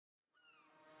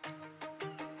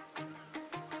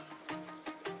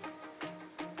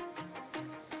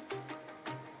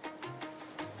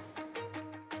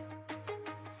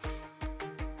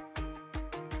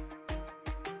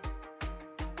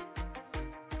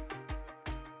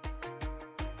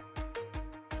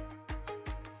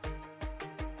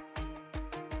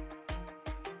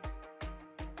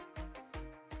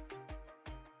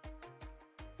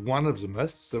One of the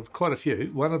myths, there are quite a few,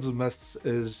 one of the myths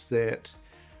is that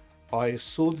I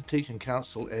saw the Teaching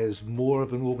Council as more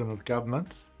of an organ of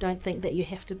government. Don't think that you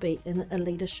have to be in a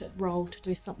leadership role to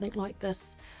do something like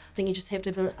this. I think you just have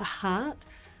to have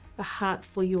a heart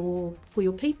for your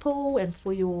people and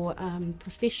for your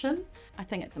profession. I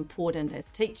think it's important as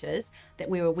teachers that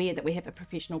we're aware that we have a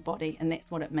professional body, and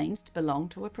that's what it means to belong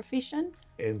to a profession.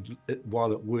 And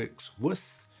while it works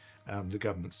with the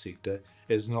government sector,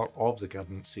 is not of the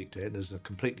government sector and is a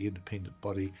completely independent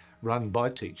body run by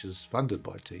teachers, funded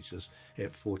by teachers,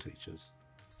 for teachers.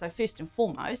 So first and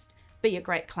foremost, be a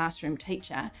great classroom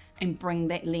teacher and bring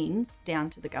that lens down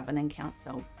to the Governing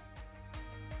Council.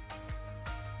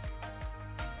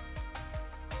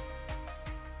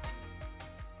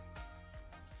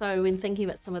 So when thinking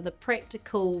about some of the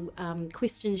practical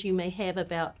questions you may have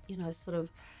about, sort of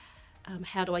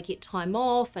how do I get time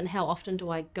off and how often do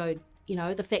I go,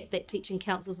 the fact that Teaching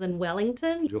Council's in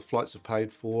Wellington. Your flights are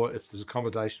paid for. If there's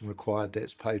accommodation required,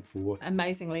 that's paid for.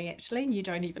 Amazingly, actually, you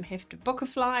don't even have to book a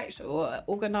flight or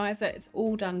organise it. It's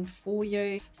all done for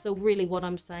you. So really what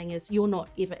I'm saying is you're not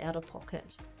ever out of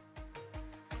pocket.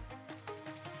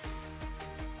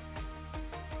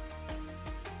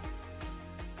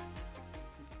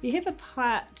 You have a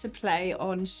part to play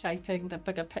on shaping the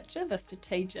bigger picture, the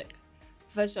strategic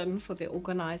vision for the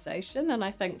organisation, and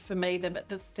I think for me the bit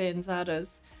that stands out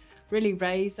is really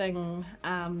raising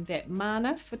that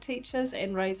mana for teachers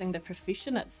and raising the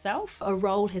profession itself. A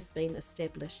role has been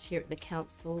established here at the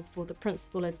Council for the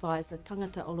Principal Advisor,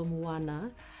 Tangata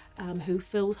Olomoana, who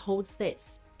holds that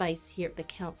space here at the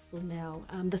Council now.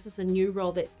 This is a new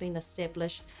role that's been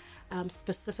established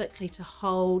specifically to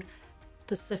hold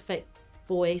Pacific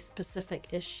voice, Pacific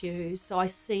issues. So I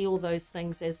see all those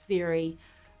things as very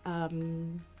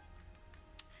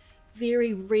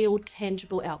real,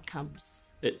 tangible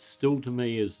outcomes. It still to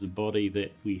me is the body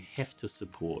that we have to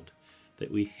support,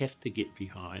 that we have to get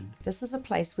behind. This is a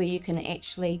place where you can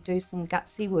actually do some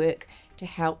gutsy work to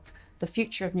help the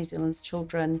future of New Zealand's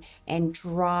children and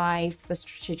drive the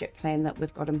strategic plan that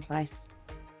we've got in place.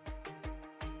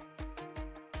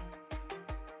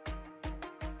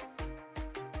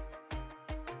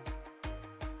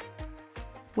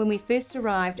 When we first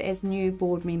arrived as new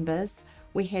board members,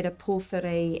 we had a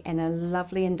pōwhiri and a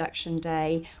lovely induction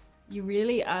day. You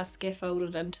really are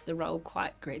scaffolded into the role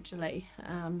quite gradually,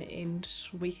 and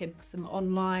we had some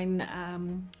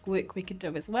online work we could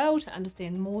do as well to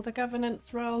understand more the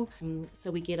governance role.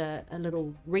 So we get a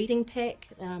little reading pack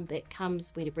that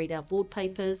comes, we read our board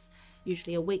papers,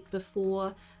 usually a week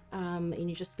before, and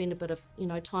you just spend a bit of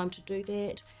time to do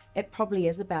that. It probably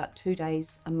is about 2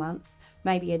 days a month,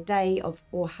 maybe a day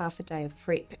or half a day of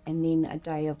prep and then a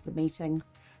day of the meeting.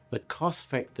 The cost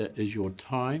factor is your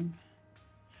time,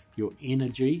 your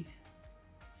energy,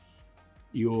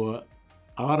 your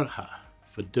araha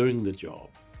for doing the job.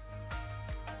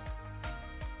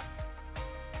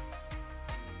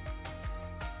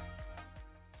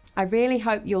 I really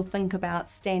hope you'll think about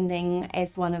standing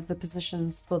as one of the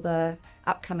positions for the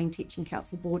upcoming Teaching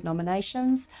Council board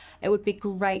nominations. It would be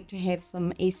great to have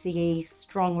some ECE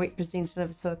strong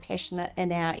representatives who are passionate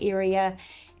in our area.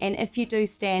 And if you do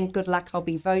stand, good luck, I'll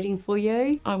be voting for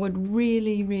you. I would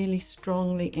really, really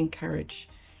strongly encourage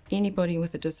anybody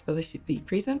with a disability to be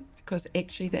present, because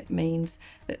actually that means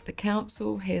that the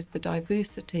council has the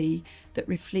diversity that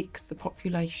reflects the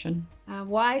population.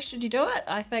 Why should you do it?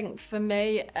 I think for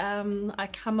me, I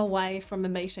come away from a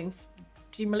meeting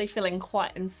generally feeling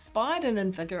quite inspired and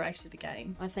invigorated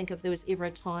again. I think if there was ever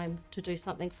a time to do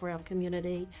something for our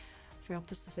community, for our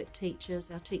Pacific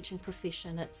teachers, our teaching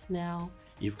profession, it's now.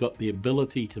 You've got the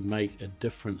ability to make a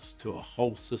difference to a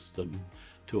whole system,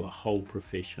 to a whole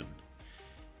profession.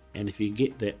 And if you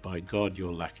get that, by God,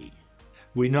 you're lucky.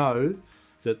 We know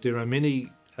that there are many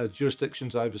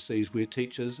jurisdictions overseas where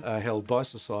teachers are held by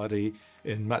society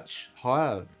in much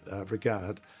higher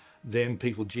regard than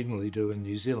people generally do in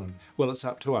New Zealand. Well, it's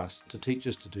up to us, to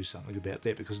teachers, to do something about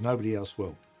that, because nobody else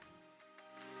will.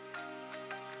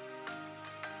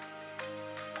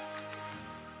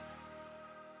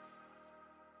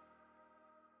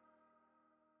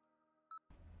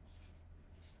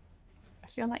 I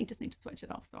feel like you just need to switch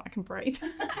it off so I can breathe.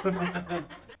 So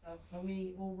are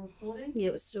we all recording?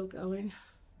 Yeah, it's still going.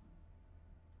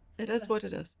 It is what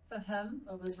it is. For him?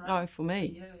 Or was No, for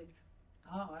me. you?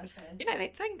 Oh, okay. You know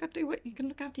that thing, got to do what you can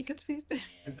look after your kids first.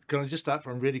 Can I just start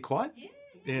from really quiet? Yeah.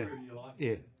 Yeah. Yeah.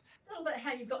 A little bit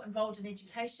how you got involved in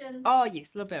education. Oh yes,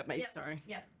 a little bit about me, Yep. sorry.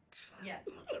 Yeah. Yeah.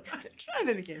 Try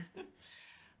that again.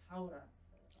 Hold on.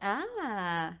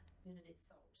 Ah, Bernadette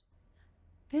Salt.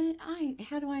 but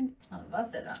how do I? I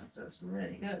love that answer. It's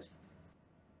really good.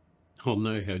 I'll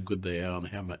know how good they are and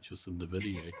how much is in the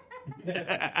video.